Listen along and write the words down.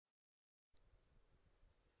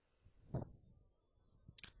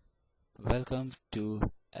Welcome to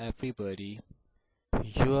everybody.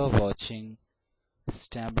 You are watching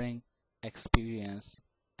Stammering Experience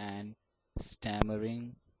and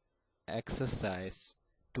Stammering Exercise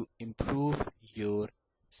to improve your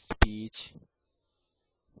speech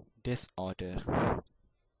disorder.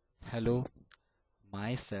 Hello,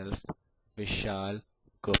 myself Vishal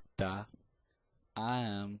Gupta. I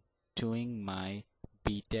am doing my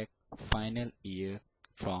BTech final year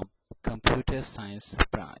from Computer Science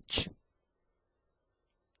branch.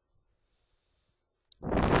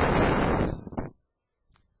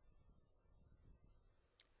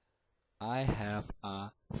 I have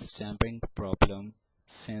a stammering problem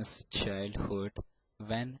since childhood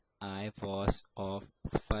when I was of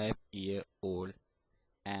 5 year old,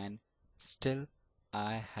 and still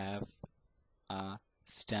I have a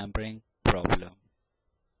stammering problem.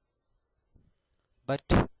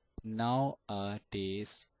 But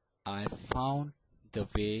nowadays I found the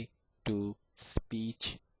way to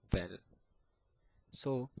speak well.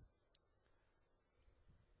 So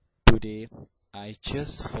today I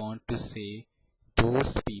just want to say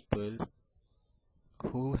those people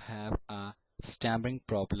who have a stammering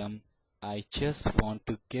problem, I just want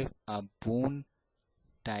to give a boon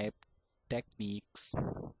type techniques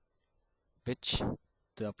which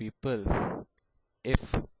the people,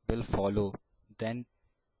 if will follow, then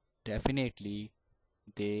definitely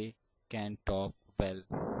they can talk well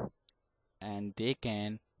and they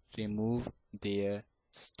can remove their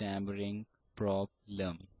stammering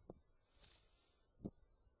problem.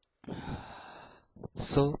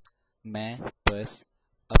 So मैं बस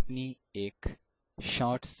अपनी एक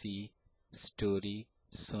short सी story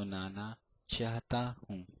सुनाना चाहता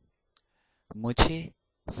हूँ। मुझे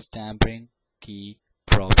स्टैम्परिंग की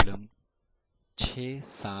problem 6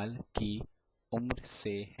 साल की उम्र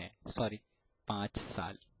से है, 5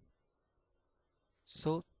 साल।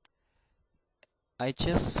 So I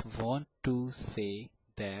just want to say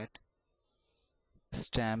that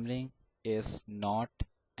stammering is not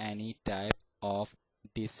any type of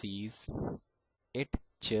disease. It's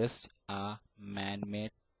just a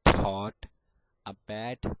man-made thought, a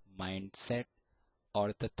bad mindset,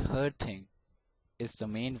 or the third thing is the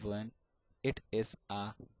main one. It is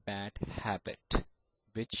a bad habit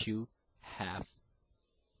which you have.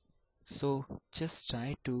 So just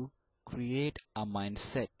try to create a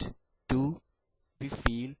mindset to be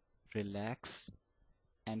feel relaxed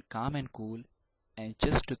and calm and cool, and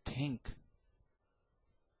just to think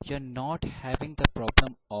you're not having the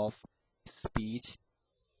problem of speech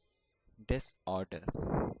disorder.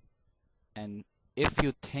 And if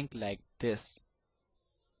you think like this,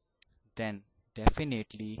 then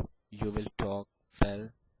definitely you will talk well,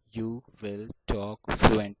 you will talk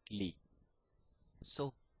fluently.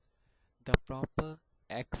 So, the proper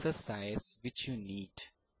exercise which you need,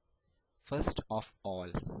 first of all,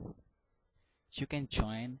 you can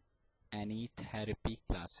join any therapy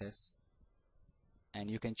classes and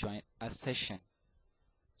you can join a session.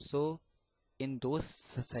 So, in those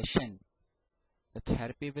session, the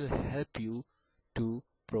therapy will help you to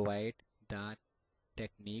provide the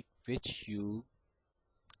technique which you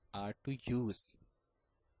are to use.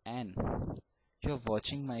 And you're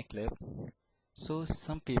watching my clip, so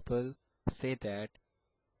some people say that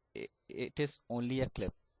it is only a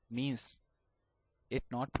clip, means it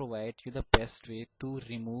not provide you the best way to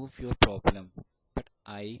remove your problem. But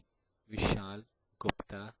I, Vishal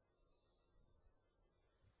Gupta,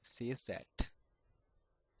 says that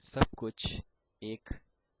सब कुछ एक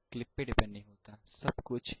clip पे depend नहीं होता, सब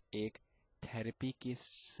कुछ एक therapy के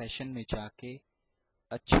सेशन में जाके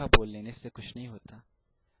अच्छा बोल लेने से कुछ नहीं होता.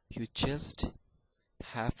 You just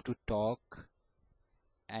have to talk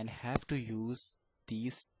and have to use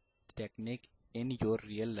these technique in your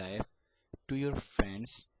real life to your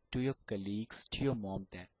friends, to your colleagues, to your mom.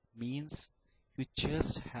 That means you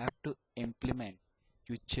just have to implement,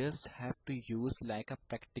 you just have to use like a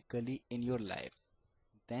practically in your life.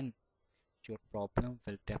 Then your problem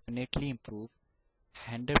will definitely improve.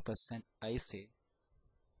 100% I say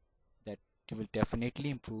that you will definitely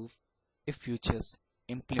improve if you just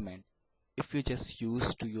implement, if you just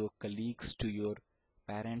use to your colleagues, to your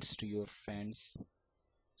parents, to your friends.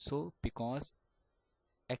 So because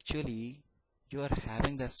actually you are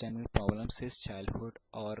having the stamina problem since childhood,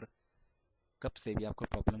 और कब से भी आपको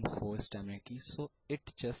problem हो stamina की, so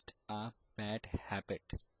it just a bad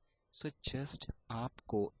habit. So just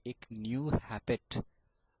आपको एक new habit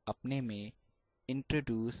अपने में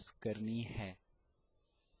इंट्रोड्यूस करनी है.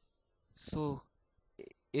 So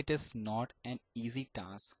it is not an easy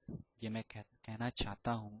task, ये मैं कहना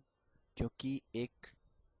चाहता हूँ, क्योंकि एक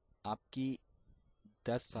आपकी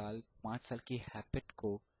 10 साल 5 साल की हैबिट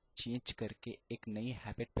को चेंज करके एक नई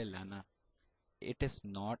हैबिट पे लाना, it is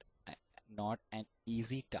not an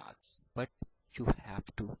easy task, but you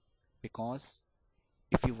have to, because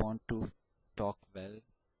if you want to talk well,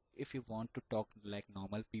 if you want to talk like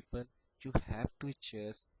normal people, you have to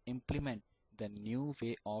just implement the new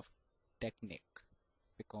way of technique,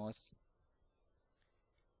 because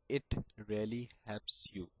it really helps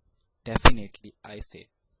you. Definitely, I say.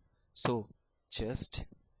 So just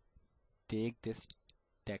take this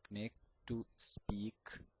technique to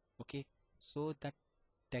speak. Okay. So that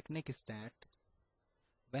technique is that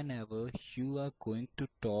whenever you are going to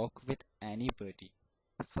talk with anybody,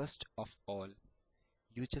 first of all,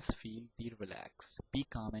 you just feel be relaxed, be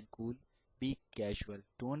calm and cool, be casual.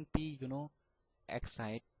 Don't be,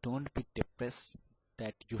 excited, don't be depressed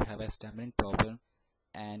that you have a stammering problem,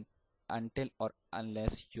 and until or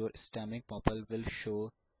unless your stammering problem will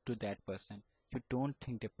show to that person, you don't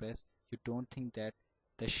think depressed, you don't think that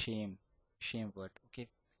the shame word, okay?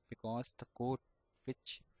 Because the quote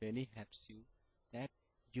which really helps you, that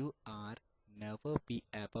you are never be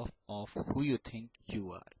above of who you think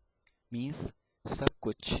you are, means सब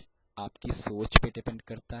कुछ आपकी सोच पे depend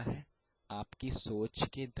करता है, आपकी सोच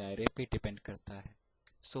के दायरे पे डिपेंड करता है.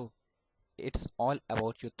 So it's all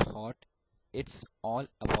about your thought, it's all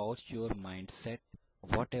about your mindset,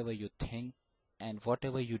 whatever you think and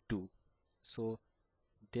whatever you do. So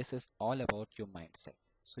this is all about your mindset.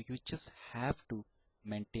 So you just have to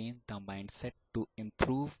maintain the mindset to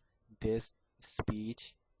improve this speech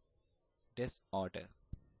disorder.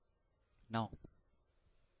 Now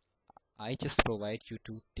I just provide you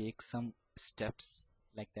to take some steps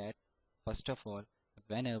like that. First of all,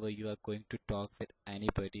 whenever you are going to talk with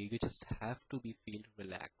anybody, you just have to be feel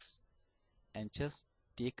relaxed and just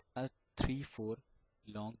take a 3-4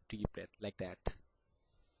 long deep breath like that.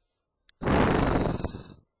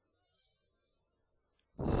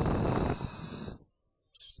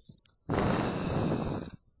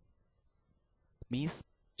 Means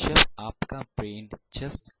जब आपका brain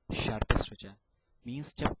just sharpest हो जाए,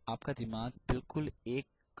 means जब आपका दिमाग बिल्कुल एक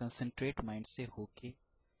concentrate mind से होके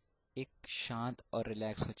एक शांत और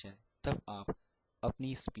रिलैक्स हो जाए, तब आप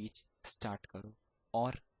अपनी स्पीच स्टार्ट करो.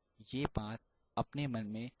 और ये बात अपने मन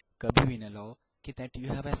में कभी भी न लाओ कि that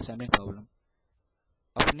you have a stomach problem.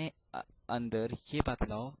 अपने अंदर ये बात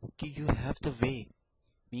लाओ कि you have the way,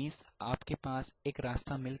 means आपके पास एक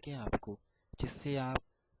रास्ता मिल गया आपको, जिससे आप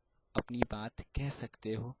अपनी बात कह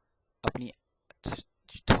सकते हो, अपनी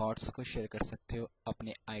थॉट्स को शेयर कर सकते हो,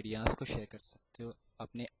 अपने आइडियाज़ को शेयर कर सकते हो,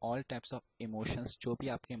 अपने ऑल टाइप्स ऑफ इमोशंस जो भी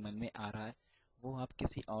आपके मन में आ रहा है वो आप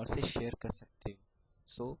किसी और से शेयर कर सकते हो.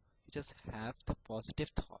 So you just have the positive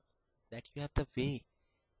thought that you have the way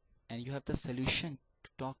and you have the solution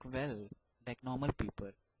to talk well like normal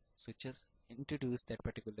people. So just introduce that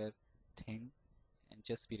particular thing and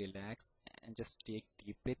just be relaxed and just take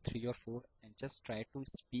deep breath 3 or 4 and just try to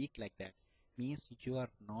speak like that. Means you are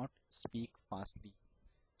not speak fastly,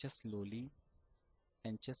 just slowly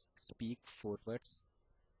and just speak forwards.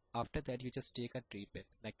 After that, you just take a deep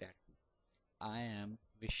breath like that. I am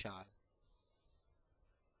Vishal.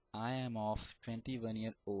 I am of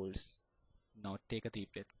 21 olds. Now take a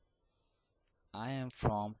deep breath. I am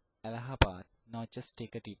from Allahabad. Now just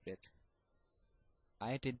take a deep breath.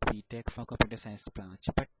 I did B.Tech from computer science branch,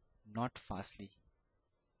 but not fastly.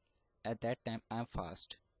 At that time, I'm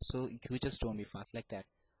fast. So you just don't be fast like that.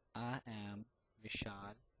 I am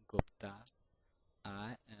Vishal Gupta.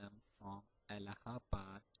 I am from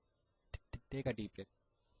Allahabad. Take a deep breath.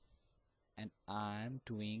 And I'm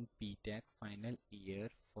doing B.Tech final year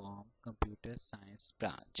from computer science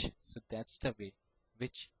branch. So that's the way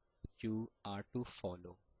which you are to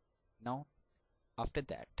follow. Now, after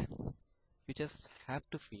that, you just have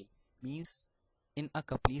to feel, means in a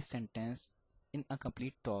complete sentence, in a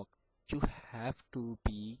complete talk, you have to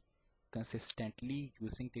be consistently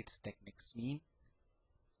using these techniques. Mean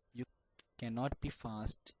you cannot be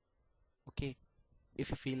fast. Okay, if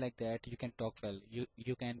you feel like that you can talk well,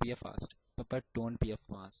 you can be a fast, but don't be a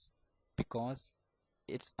fast, because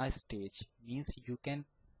it's a stage. Means you can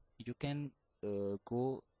go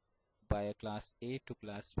by a class A to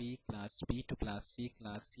class B, class B to class C,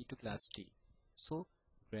 class C to class D. So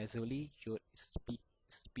gradually your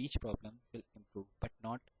speech problem will improve, but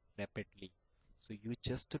not rapidly. So you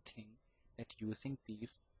just to think that using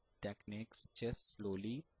these techniques just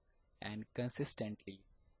slowly and consistently.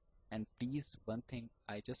 And please, one thing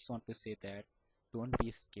I just want to say that don't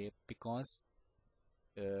be scared, because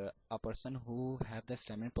a person who have the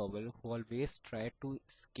stamina problem who always try to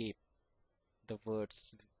escape the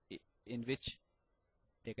words in which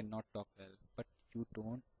they cannot talk well, but you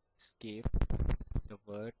don't escape the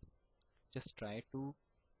word, just try to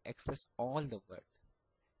express all the word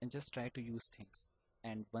and just try to use things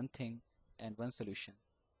and one thing and one solution.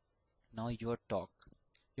 Now you're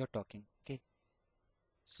talking, okay?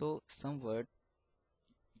 So some word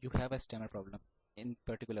you have a stammer problem in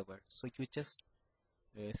particular word, so you just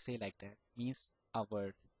say like that means a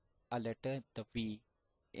word, a letter, the V,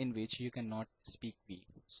 in which you cannot speak V.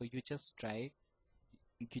 So you just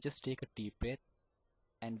take a deep breath,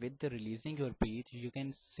 and with the releasing your breath, you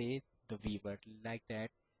can say the V word like that.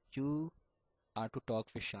 You are to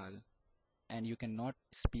talk Vishal, and you cannot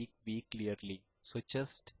speak V clearly. So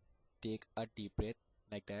just take a deep breath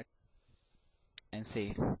like that and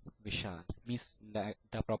say Vishal. Means like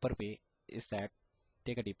the proper way is that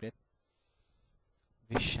take a deep breath.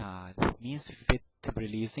 Vishal means with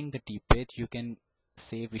releasing the deep breath, you can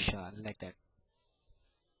say Vishal like that.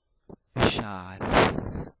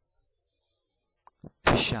 Vishal,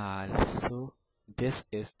 Vishal. So this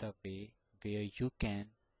is the way where you can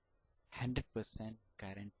 100%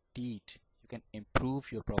 guaranteed you can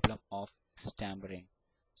improve your problem of stammering.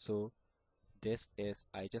 So this is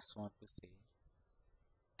I just want to say,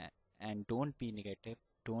 and don't be negative,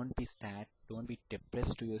 don't be sad, don't be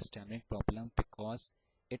depressed to your stammering problem, because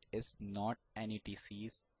it is not any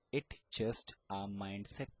disease, it's just a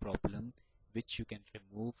mindset problem which you can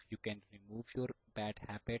remove. You can remove your bad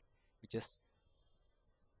habit. You just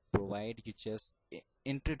provide, you just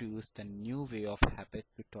introduce the new way of habit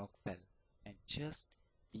to talk well, and just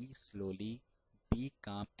be slowly, be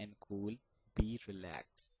calm and cool, be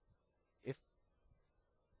relaxed. If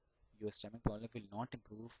your stomach problem will not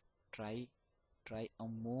improve, try a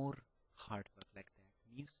more hard work like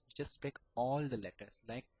that. Means just pick all the letters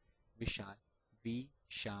like Vishal, V,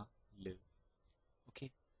 Sha, Lil.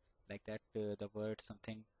 Okay, like that. The word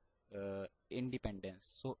something independence.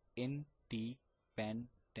 So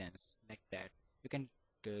independence like that. You can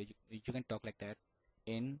you can talk like that.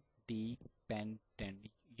 Independent.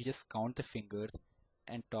 You just count the fingers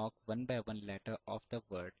and talk one by one letter of the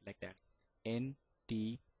word like that.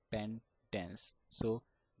 Independence. So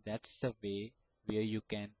that's the way where you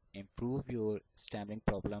can improve your stammering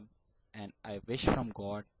problem. And I wish from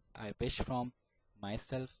God, I wish from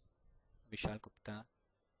myself, Vishal Gupta,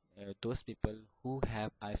 those people who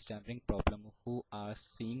have a stammering problem, who are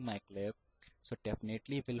seeing my clip, so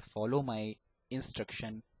definitely will follow my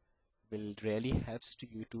instruction, will really helps to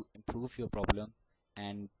you to improve your problem,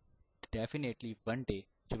 and definitely one day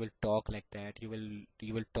you will talk like that, you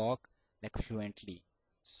will talk like fluently.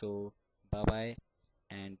 So bye bye,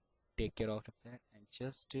 and take care of that, and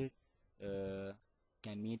just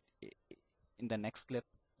can meet in the next clip.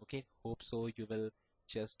 Okay, hope so you will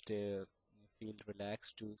just feel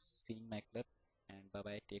relaxed to seeing my clip, and bye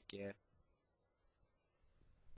bye, take care.